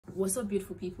What's up,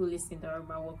 beautiful people? Listen,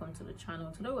 Daraba, welcome to the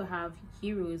channel. Today we have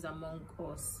heroes among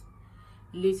us,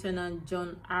 Lieutenant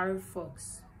John R.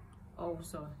 Fox.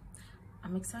 Also,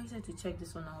 I'm excited to check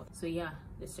this one out. So yeah,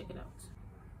 let's check it out.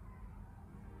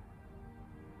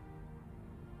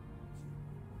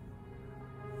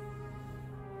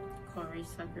 Courage,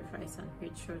 sacrifice, and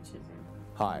patriotism.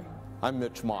 Hi, I'm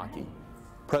Mitch Maki,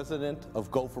 President of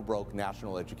Go for Broke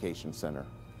National Education Center.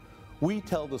 We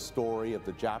tell the story of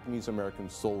the Japanese-American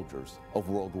soldiers of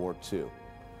World War II,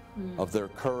 of their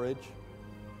courage,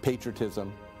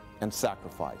 patriotism, and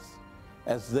sacrifice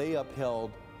as they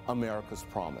upheld America's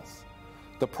promise.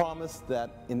 The promise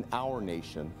that in our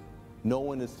nation, no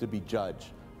one is to be judged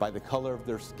by the color of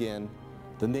their skin,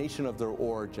 the nation of their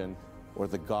origin, or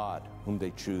the God whom they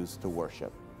choose to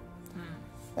worship.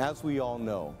 As we all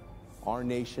know, our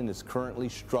nation is currently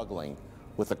struggling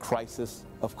with a crisis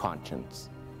of conscience.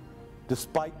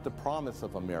 Despite the promise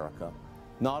of America,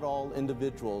 not all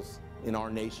individuals in our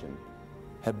nation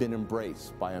have been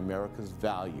embraced by America's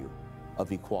value of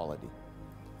equality.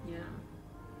 Yeah.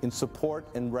 In support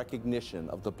and recognition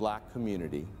of the Black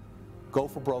community, Go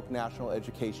for Broke National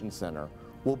Education Center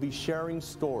will be sharing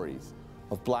stories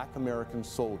of Black American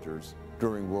soldiers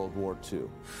during World War II,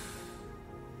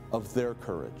 of their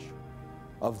courage,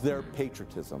 of their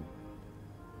patriotism,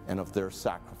 and of their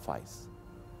sacrifice.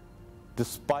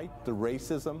 Despite the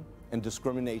racism and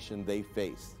discrimination they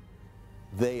faced,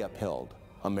 they upheld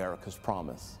America's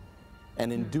promise,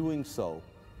 and in doing so,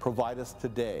 provide us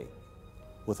today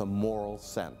with a moral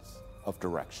sense of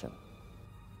direction.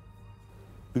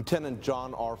 Lieutenant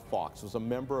John R. Fox was a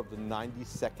member of the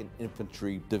 92nd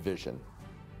Infantry Division,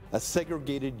 a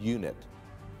segregated unit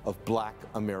of Black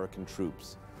American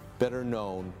troops, better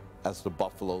known as the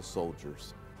Buffalo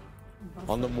Soldiers.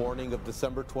 On the morning of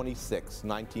December 26,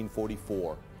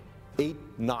 1944, 8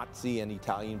 Nazi and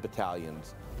Italian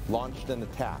battalions launched an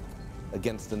attack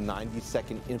against the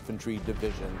 92nd Infantry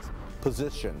Division's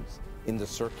positions in the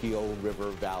Serchio River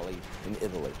Valley in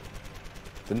Italy.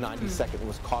 The 92nd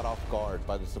was caught off guard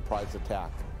by the surprise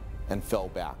attack and fell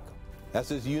back. As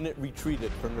his unit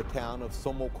retreated from the town of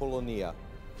Somocolonia,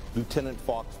 Lieutenant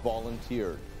Fox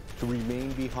volunteered to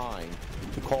remain behind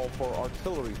to call for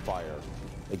artillery fire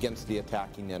against the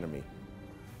attacking enemy.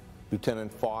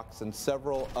 Lieutenant Fox and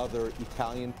several other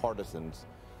Italian partisans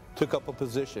took up a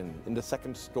position in the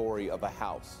second story of a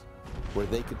house where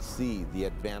they could see the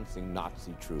advancing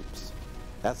Nazi troops.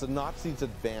 As the Nazis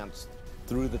advanced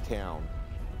through the town,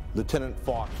 Lieutenant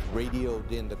Fox radioed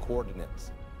in the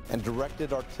coordinates and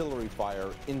directed artillery fire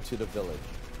into the village.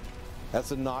 As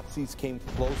the Nazis came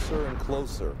closer and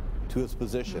closer to his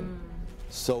position,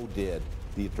 so did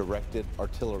the directed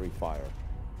artillery fire.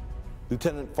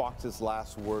 Lieutenant Fox's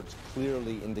last words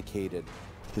clearly indicated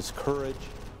his courage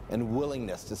and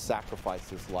willingness to sacrifice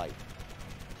his life.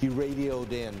 He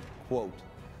radioed in, quote,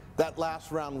 "That last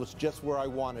round was just where I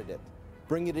wanted it.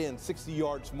 Bring it in 60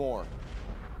 yards more,"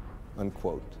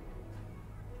 unquote.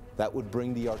 That would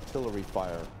bring the artillery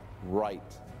fire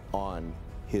right on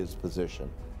his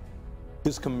position.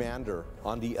 His commander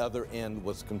on the other end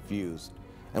was confused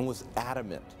and was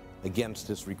adamant against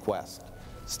his request,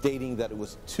 stating that it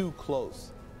was too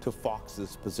close to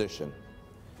Fox's position.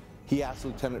 He asked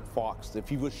Lieutenant Fox if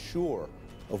he was sure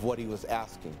of what he was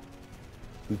asking.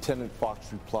 Lieutenant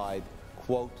Fox replied,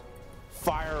 quote,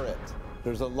 "Fire it!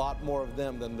 There's a lot more of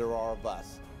them than there are of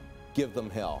us. Give them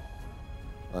hell,"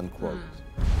 unquote.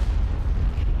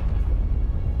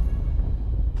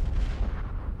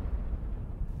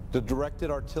 The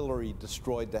directed artillery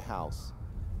destroyed the house.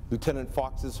 Lieutenant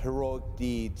Fox's heroic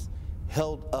deeds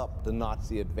held up the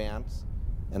Nazi advance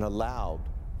and allowed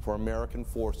for American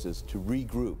forces to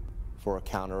regroup for a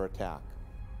counterattack.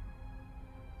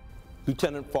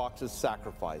 Lieutenant Fox's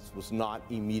sacrifice was not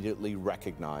immediately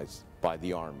recognized by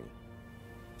the Army.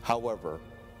 However,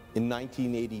 in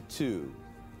 1982,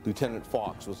 Lieutenant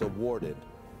Fox was awarded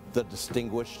the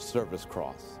Distinguished Service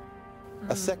Cross.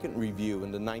 A second review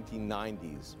in the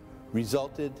 1990s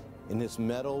resulted in his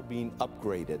medal being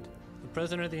upgraded. The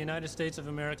President of the United States of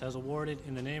America has awarded,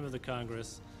 in the name of the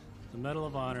Congress, the Medal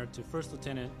of Honor to First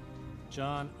Lieutenant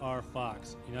John R.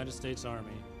 Fox, United States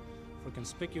Army, for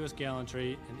conspicuous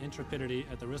gallantry and intrepidity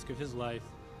at the risk of his life,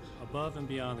 above and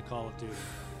beyond the call of duty.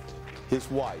 His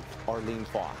wife, Arlene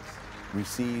Fox,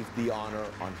 received the honor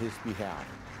on his behalf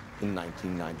in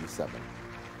 1997.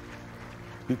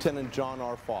 Lieutenant John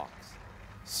R. Fox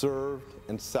served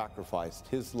and sacrificed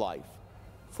his life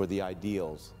for the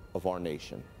ideals of our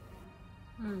nation.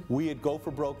 We at Go for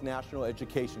Broke National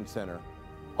Education Center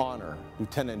honor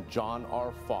Lieutenant John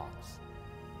R. Fox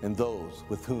and those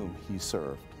with whom he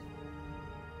served.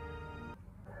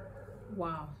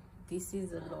 Wow, this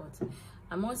is a lot.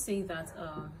 I must say that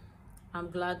I'm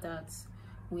glad that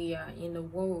we are in a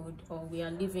world, or we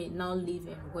are living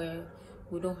where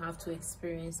we don't have to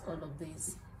experience all of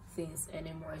these things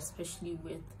anymore, especially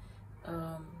with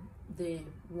the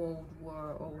world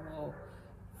war or war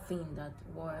thing that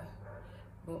war.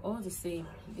 But all the same,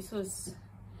 this was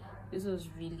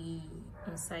really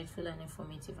insightful and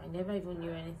informative. I never even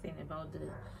knew anything about the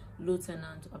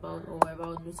lieutenant, about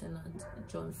Lieutenant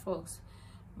John Fox.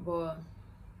 But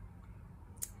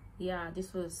yeah,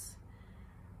 this was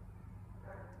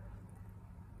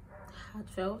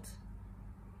heartfelt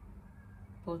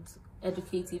but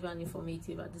educative and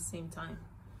informative at the same time,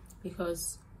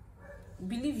 because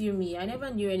believe you me, I never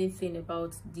knew anything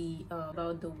about the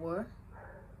war.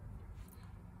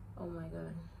 Oh my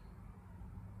god,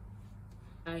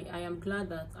 I am glad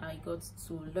that I got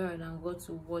to learn and got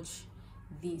to watch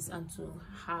this and to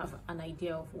have an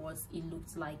idea of what it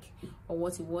looked like, or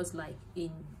what it was like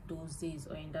in those days,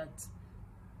 or in that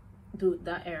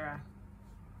era.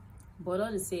 But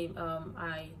all the same,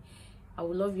 I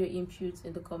would love your input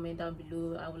in the comment down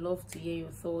below. I would love to hear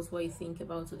your thoughts, what you think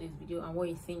about today's video, and what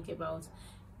you think about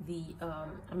the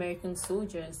American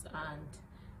soldiers, and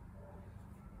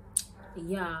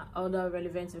yeah, other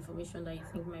relevant information that you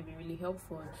think might be really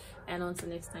helpful. And until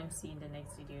next time, see you in the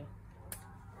next video.